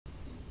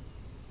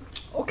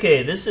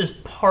Okay, this is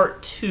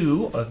part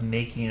 2 of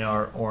making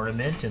our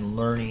ornament and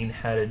learning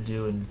how to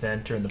do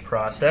Inventor in the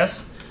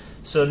process.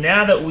 So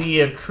now that we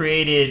have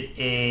created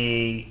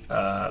a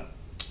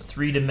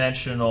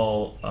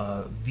three-dimensional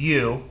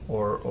view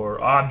or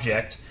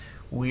object,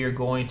 we are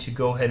going to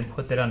go ahead and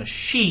put that on a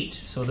sheet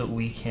so that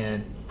we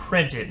can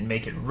print it and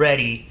make it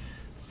ready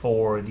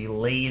for the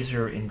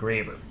laser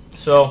engraver.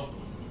 So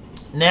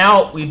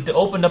now we've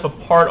opened up a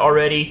part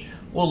already.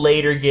 We'll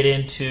later get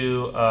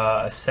into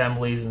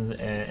assemblies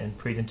and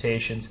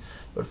presentations,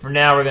 but for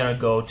now we're going to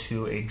go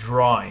to a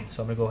drawing.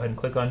 So I'm going to go ahead and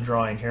click on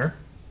drawing here.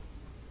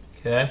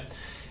 Okay,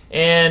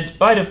 and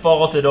by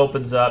default it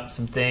opens up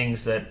some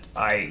things that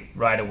I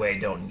right away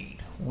don't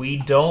need. We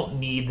don't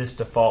need this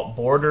default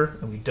border,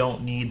 and we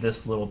don't need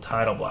this little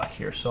title block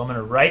here. So I'm going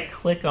to right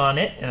click on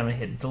it and I'm going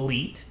to hit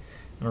delete.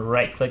 I'm going to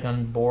right click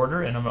on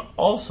border and I'm going to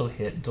also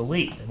hit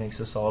delete. It makes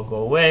this all go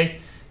away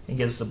and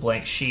gives us a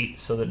blank sheet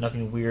so that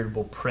nothing weird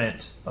will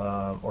print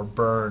or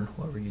burn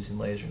while we're using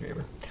laser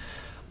engraver.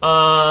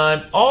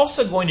 I'm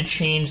also going to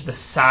change the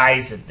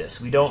size of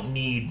this. We don't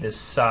need this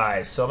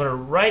size. So I'm going to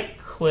right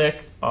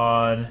click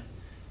on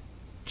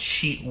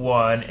sheet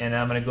 1 and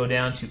I'm going to go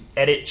down to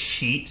edit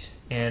sheet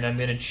and I'm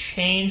going to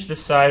change the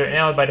size. Right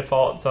now by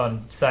default it's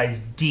on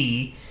size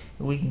D.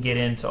 We can get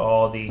into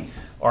all the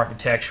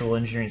architectural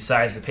engineering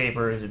size of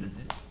paper.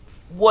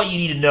 What you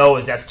need to know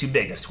is that's too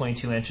big. That's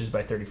 22 inches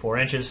by 34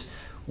 inches.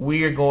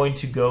 We are going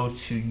to go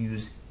to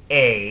use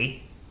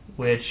A,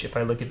 which if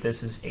I look at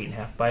this is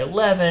 8.5 by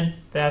 11.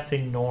 That's a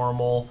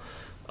normal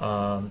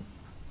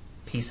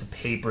piece of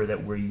paper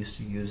that we're used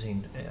to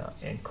using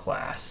in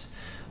class.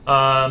 So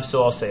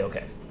I'll say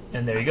OK.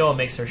 And there you go. It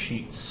makes our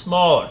sheet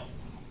smaller.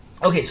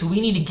 OK, so we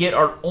need to get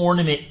our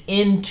ornament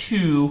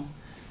into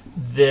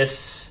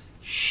this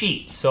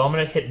sheet. So I'm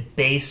going to hit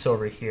base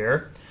over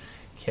here.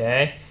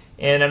 Okay,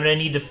 and I'm going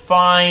to need to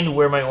find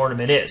where my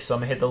ornament is. So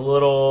I'm going to hit the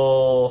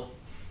little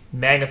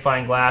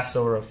magnifying glass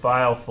over a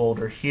file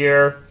folder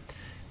here,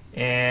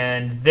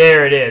 and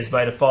there it is.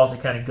 By default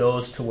it kind of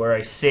goes to where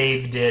I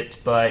saved it,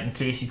 but in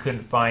case you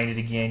couldn't find it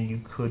again,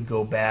 you could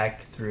go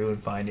back through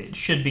and find it. It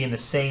should be in the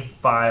same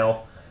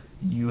file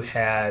you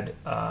had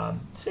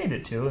saved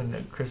it to, in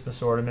the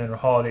Christmas ornament or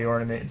holiday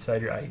ornament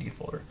inside your IED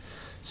folder.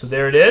 So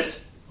there it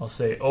is. I'll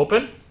say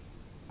open.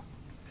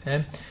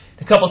 Okay.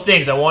 A couple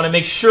things. I want to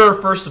make sure,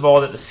 first of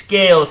all, that the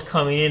scale that's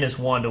coming in is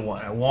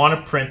 1:1. I want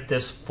to print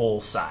this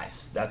full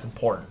size. That's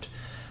important.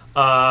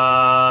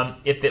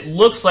 If it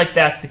looks like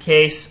that's the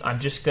case, I'm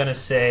just going to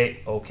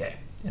say OK.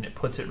 And it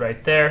puts it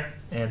right there,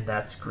 and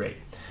that's great.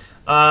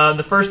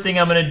 The first thing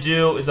I'm going to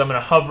do is I'm going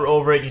to hover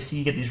over it. You see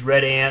you get these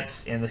red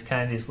ants and this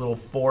kind of these little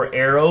 4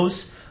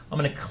 arrows. I'm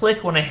going to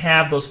click when I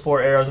have those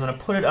 4 arrows. I'm going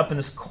to put it up in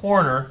this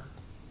corner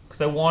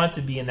because I want it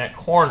to be in that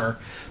corner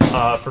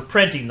for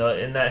printing,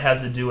 and that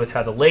has to do with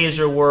how the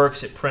laser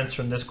works. It prints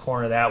from this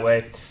corner that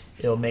way.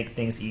 It'll make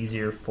things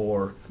easier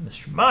for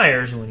Mr.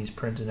 Myers when he's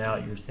printing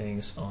out your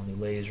things on the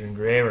laser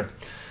engraver.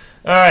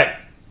 All right.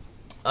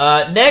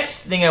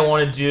 Next thing I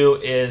want to do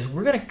is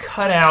we're going to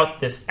cut out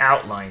this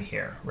outline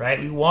here, right?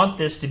 We want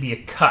this to be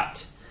a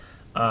cut.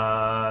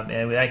 And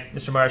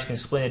Mr. Myers can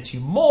explain it to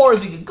you more as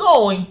we get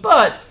going,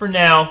 but for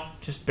now,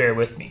 just bear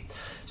with me.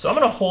 So I'm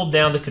going to hold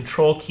down the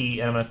control key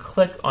and I'm going to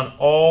click on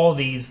all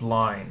these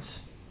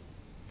lines.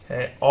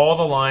 Okay, all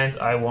the lines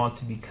I want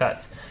to be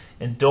cut.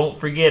 And don't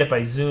forget, if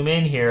I zoom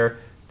in here,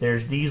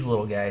 there's these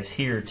little guys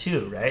here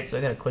too, right? So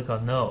I got to click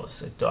on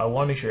those. I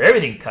want to make sure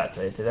everything cuts.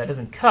 If that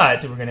doesn't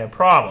cut, we're going to have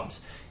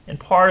problems. And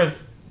part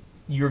of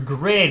your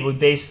grade will be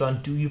based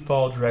on, do you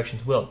follow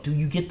directions well? Do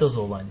you get those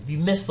little lines? If you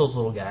miss those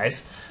little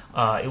guys,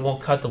 it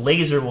won't cut. The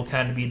laser will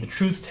kind of be the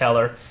truth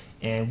teller,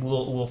 and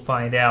we'll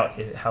find out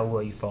how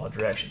well you follow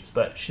directions.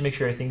 But should make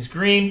sure everything's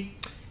green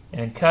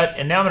and cut.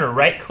 And now I'm going to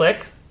right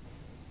click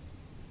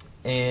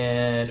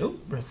and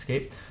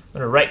escape. I'm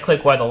going to right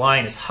click while the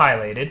line is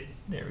highlighted.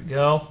 There we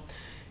go.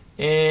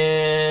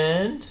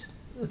 And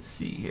let's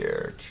see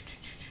here.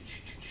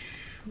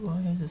 Why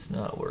is this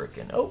not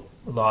working? Oh,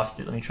 lost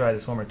it. Let me try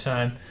this one more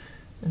time.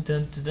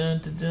 There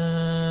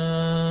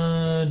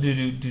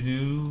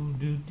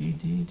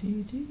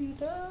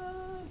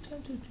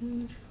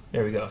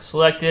we go.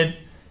 Selected.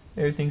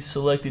 Everything's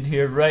selected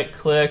here. Right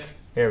click.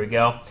 There we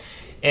go.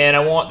 And I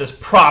want this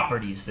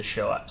properties to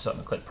show up. So I'm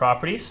going to click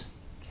properties.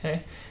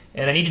 Okay.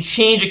 And I need to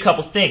change a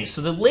couple things.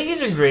 So the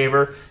laser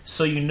engraver,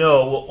 so you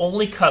know, will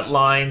only cut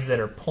lines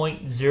that are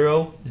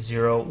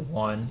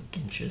 0.001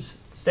 inches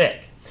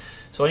thick.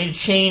 So I need to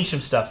change some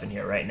stuff in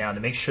here right now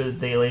to make sure that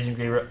the laser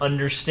engraver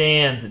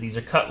understands that these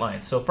are cut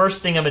lines. So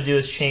first thing I'm going to do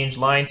is change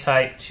line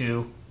type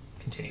to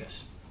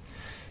continuous.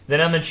 Then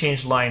I'm going to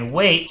change line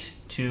weight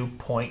to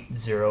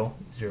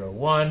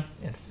 0.001.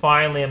 And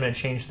finally I'm going to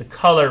change the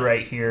color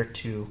right here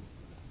to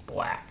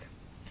black.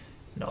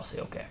 And I'll say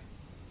OK.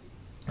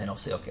 And I'll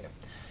say OK.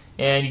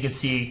 And you can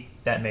see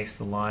that makes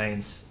the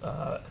lines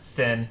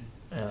thin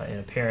in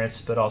appearance,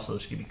 but also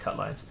those should be cut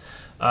lines.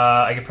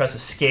 I can press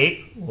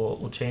escape.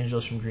 We'll change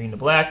those from green to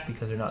black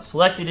because they're not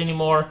selected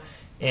anymore.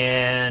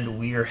 And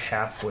we are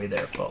halfway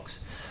there,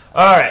 folks.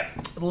 All right,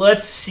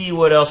 let's see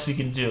what else we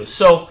can do.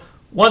 So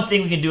one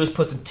thing we can do is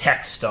put some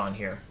text on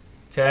here.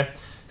 Okay,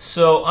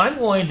 so I'm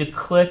going to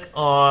click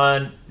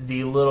on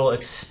the little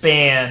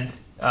expand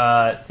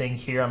thing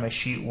here on my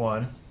sheet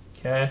 1.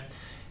 Okay,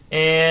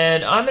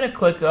 and I'm going to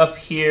click up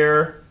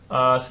here.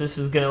 So this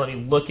is going to let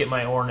me look at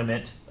my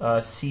ornament.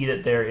 See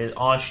that there is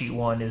on sheet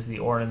 1 is the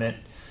ornament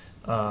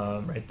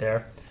right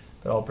there.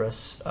 But I'll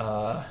press.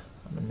 I'm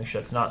going to make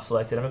sure that's not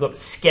selected. I'm going to go up to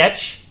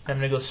Sketch. I'm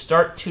going to go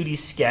Start 2D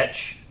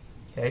Sketch.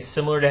 Okay,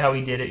 similar to how we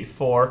did it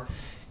before,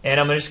 and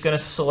I'm just going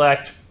to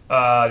select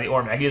the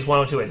ornament. I can use one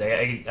of two ways.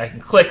 I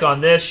can click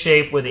on this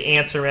shape with the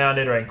ants around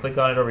it, or I can click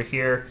on it over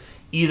here.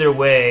 Either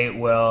way,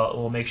 well,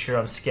 we'll make sure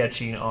I'm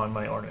sketching on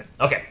my ornament.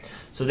 Okay,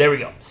 so there we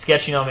go,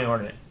 sketching on my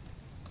ornament.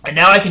 And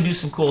now I can do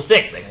some cool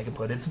things. Like I can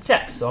put in some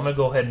text. So I'm going to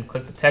go ahead and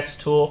click the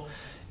text tool,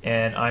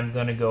 and I'm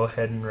going to go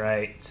ahead and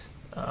write,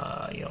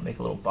 make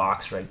a little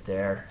box right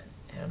there.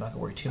 And I'm not going to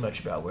worry too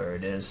much about where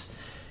it is.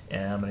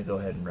 And I'm going to go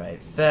ahead and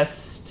write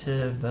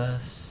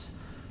Festivus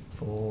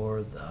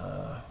for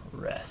the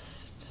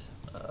rest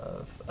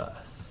of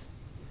us.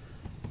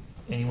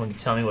 Anyone can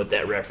tell me what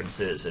that reference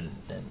is and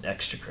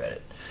extra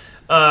credit.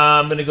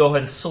 I'm going to go ahead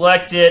and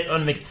select it. I'm going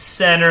to make it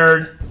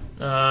centered.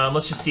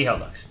 Let's just see how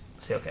it looks.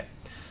 Say okay.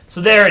 So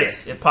there it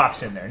is. It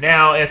pops in there.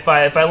 Now, if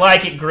I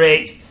like it,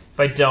 great. If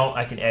I don't,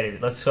 I can edit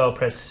it. Let's go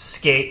press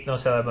Escape.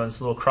 Notice how I have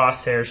this little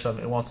crosshair, so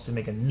it wants to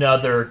make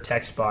another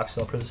text box.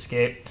 So I'll press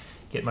Escape.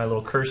 Get my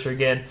little cursor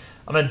again.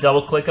 I'm going to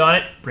double click on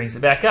it. Brings it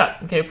back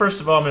up. Okay,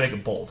 first of all, I'm going to make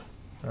it bold.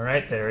 All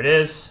right, there it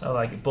is. I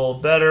like it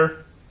bold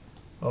better.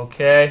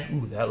 Okay.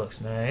 Ooh, that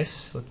looks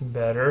nice. Looking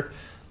better.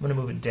 I'm going to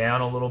move it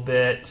down a little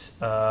bit.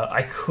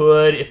 I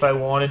could, if I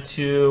wanted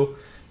to,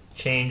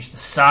 change the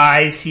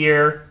size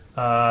here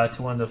to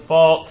one of the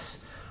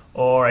defaults,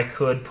 or I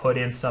could put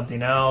in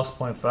something else,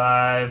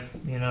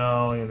 0.5,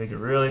 make it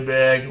really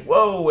big.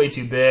 Whoa, way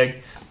too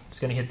big.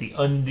 Just going to hit the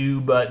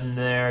undo button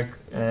there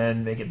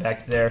and make it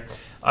back to there.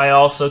 I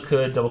also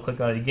could double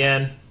click on it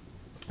again.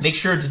 Make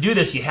sure to do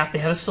this, you have to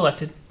have it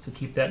selected, so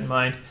keep that in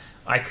mind.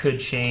 I could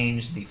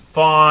change the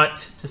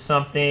font to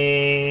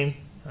something.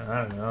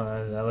 I don't know,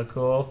 does that look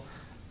cool?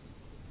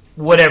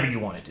 Whatever you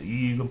want to do.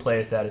 You can play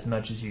with that as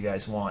much as you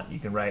guys want. You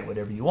can write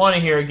whatever you want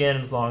to here again,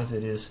 as long as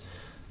it is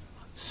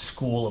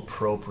school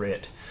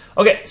appropriate.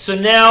 Okay, so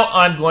now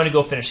I'm going to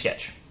go finish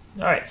sketch.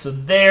 All right, so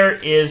there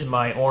is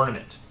my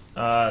ornament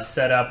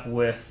set up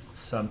with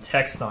some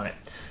text on it.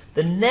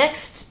 The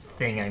next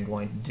thing I'm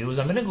going to do is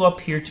I'm going to go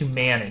up here to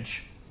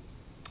Manage,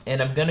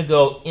 and I'm going to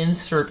go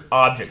Insert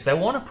Objects. I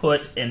want to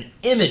put an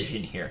image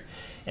in here.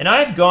 And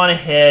I've gone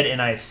ahead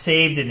and I've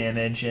saved an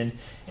image, and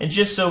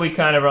just so we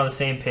kind of are on the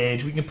same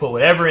page, we can put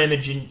whatever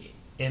image in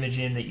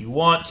that you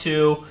want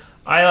to.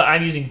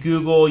 I'm using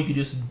Google. You could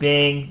use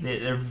Bing.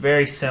 They're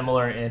very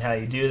similar in how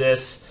you do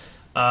this.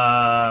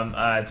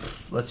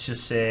 Let's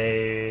just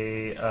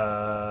say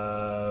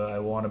I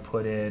want to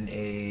put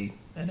in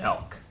an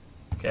elk,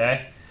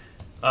 okay?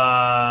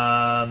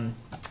 And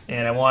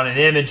I want an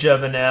image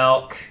of an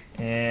elk.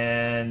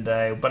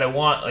 But I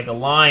want like a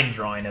line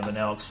drawing of an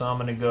elk, so I'm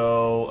going to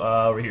go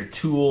over here,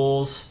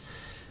 Tools.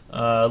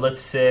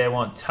 Let's say I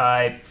want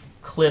type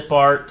clip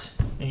art,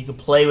 and you can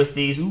play with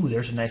these. Ooh,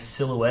 there's a nice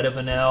silhouette of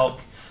an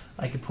elk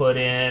I could put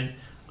in.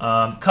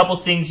 Couple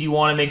things you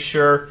want to make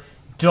sure.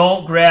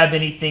 Don't grab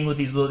anything with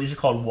these are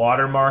called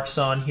watermarks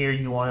on here.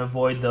 You want to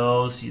avoid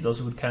those.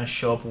 Those would kind of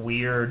show up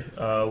weird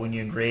when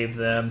you engrave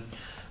them.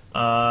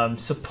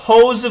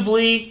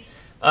 Supposedly,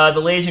 the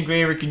laser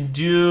engraver can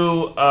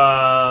do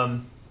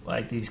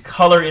like these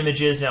color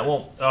images. Now,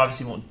 it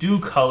obviously won't do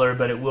color,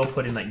 but it will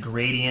put in like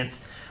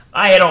gradients.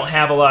 I don't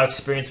have a lot of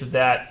experience with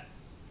that.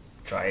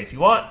 Try it if you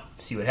want.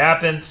 See what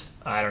happens.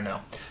 I don't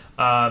know.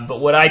 But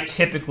what I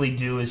typically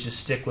do is just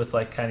stick with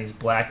like kind of these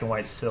black and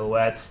white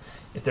silhouettes.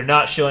 If they're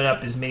not showing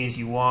up as many as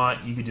you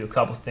want, you could do a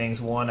couple things.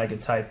 One, I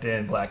could type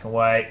in black and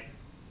white.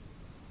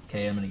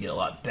 Okay, I'm going to get a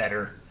lot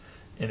better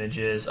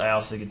images. I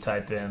also could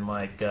type in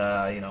like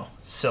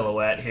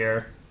silhouette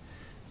here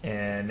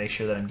and make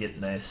sure that I'm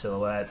getting nice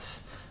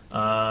silhouettes.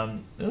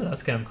 Ooh,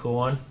 that's kind of a cool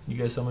one. You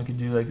guys, someone could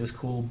do like this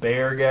cool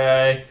bear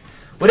guy.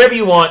 Whatever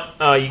you want,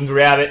 you can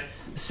grab it.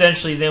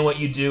 Essentially, then what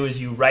you do is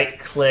you right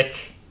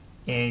click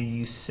and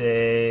you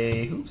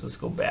say, oops, let's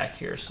go back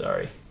here,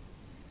 sorry.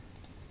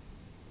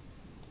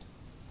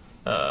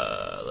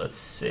 Let's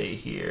say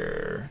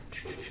here,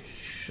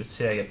 let's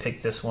say I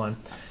pick this one.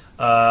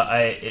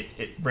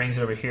 It brings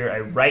it over here.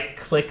 I right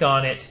click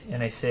on it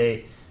and I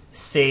say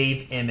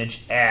save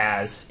image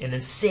as, and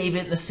then save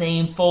it in the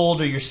same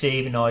folder you're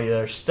saving all your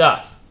other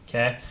stuff.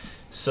 Okay,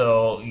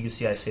 so you can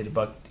see I saved a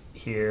buck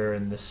here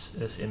and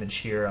this image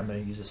here. I'm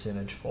going to use this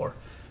image for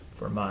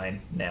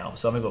mine now.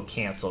 So I'm going to go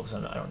cancel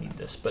because I don't need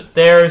this. But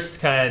there's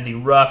kind of the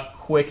rough,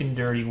 quick and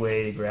dirty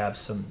way to grab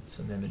some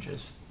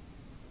images.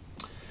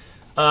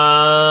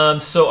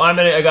 So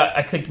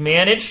I clicked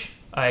manage.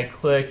 I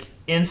click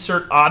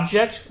insert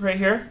object right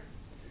here.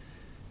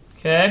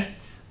 Okay.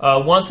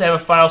 Once I have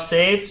a file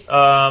saved,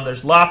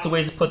 there's lots of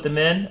ways to put them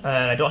in, and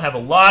I don't have a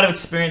lot of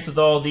experience with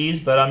all of these,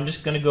 but I'm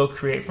just going to go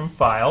create from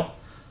file.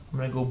 I'm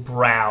going to go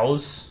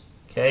browse.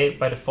 Okay,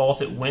 by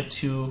default it went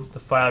to the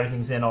file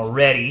everything's in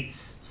already,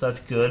 so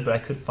that's good, but I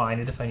could find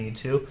it if I need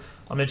to.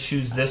 I'm going to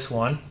choose this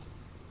one.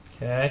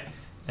 Okay,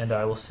 and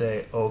I will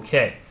say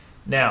OK.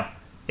 Now,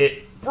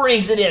 it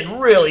brings it in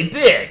really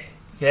big.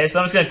 Okay,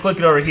 so I'm just going to click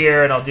it over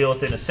here, and I'll deal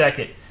with it in a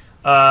second.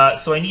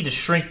 So I need to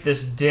shrink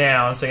this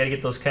down, so I got to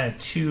get those kind of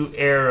 2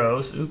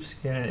 arrows. Oops,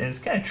 and it's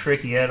kind of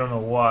tricky. I don't know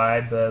why,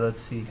 but let's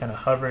see. Kind of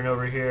hovering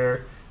over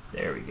here.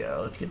 There we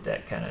go. Let's get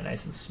that kind of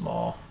nice and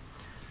small.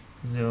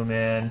 Zoom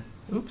in.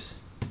 Oops.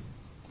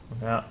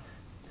 Now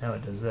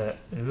it does that.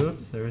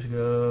 Oops. There we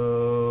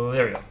go.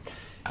 There we go.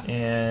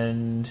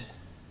 And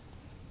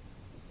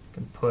I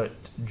can put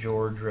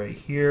George right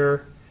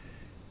here.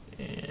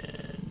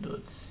 And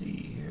let's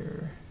see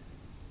here.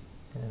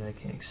 And I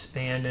can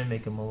expand him,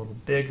 make him a little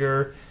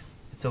bigger.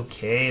 It's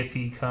okay if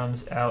he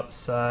comes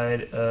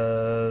outside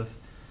of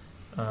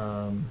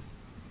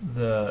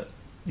the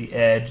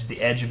edge.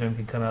 The edge of him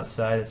can come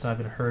outside. It's not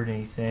going to hurt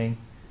anything.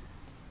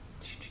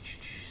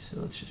 So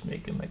let's just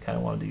make him. I kind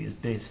of want him to be as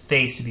big. His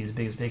face to be as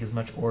big as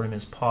much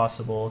ornament as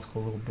possible. Let's go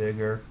a little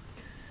bigger.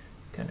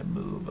 Kind of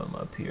move him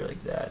up here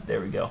like that. There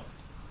we go.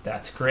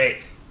 That's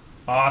great.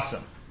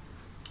 Awesome.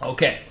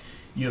 Okay,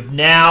 you have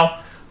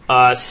now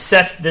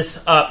set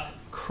this up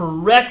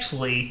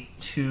correctly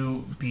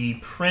to be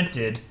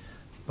printed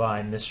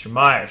by Mr.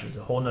 Myers. There's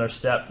a whole other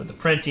step for the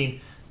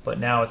printing, but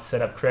now it's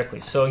set up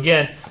correctly. So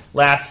again,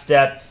 last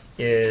step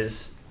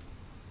is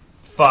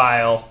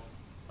file,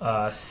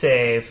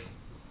 save.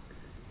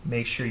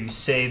 Make sure you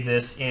save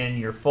this in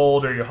your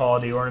folder, your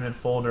holiday ornament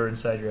folder,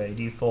 inside your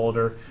ID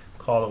folder.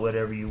 Call it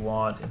whatever you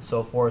want, and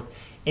so forth.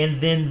 And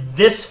then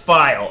this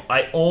file,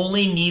 I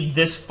only need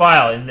this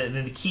file, and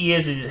the key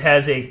is it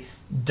has a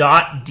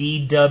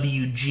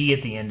 .dwg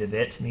at the end of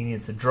it, meaning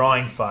it's a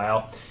drawing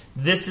file.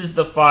 This is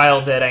the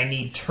file that I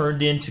need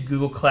turned into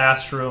Google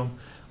Classroom,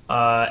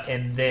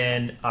 and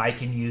then I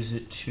can use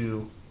it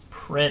to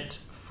print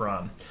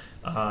from.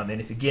 And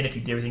if you did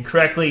everything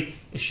correctly,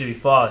 it should be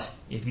flawless.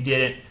 If you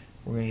didn't,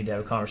 we're going to need to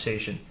have a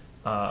conversation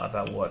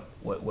about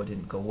what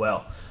didn't go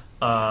well.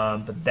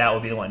 But that will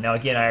be the one. Now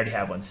again, I already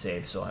have one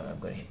saved, so I'm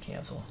going to hit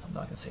cancel. I'm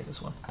not going to save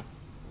this one.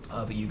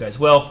 But you guys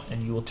will,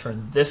 and you will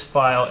turn this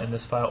file and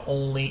this file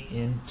only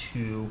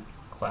into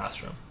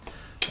Classroom.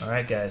 All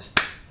right, guys.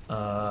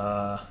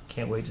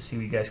 Can't wait to see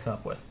what you guys come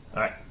up with.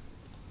 All right.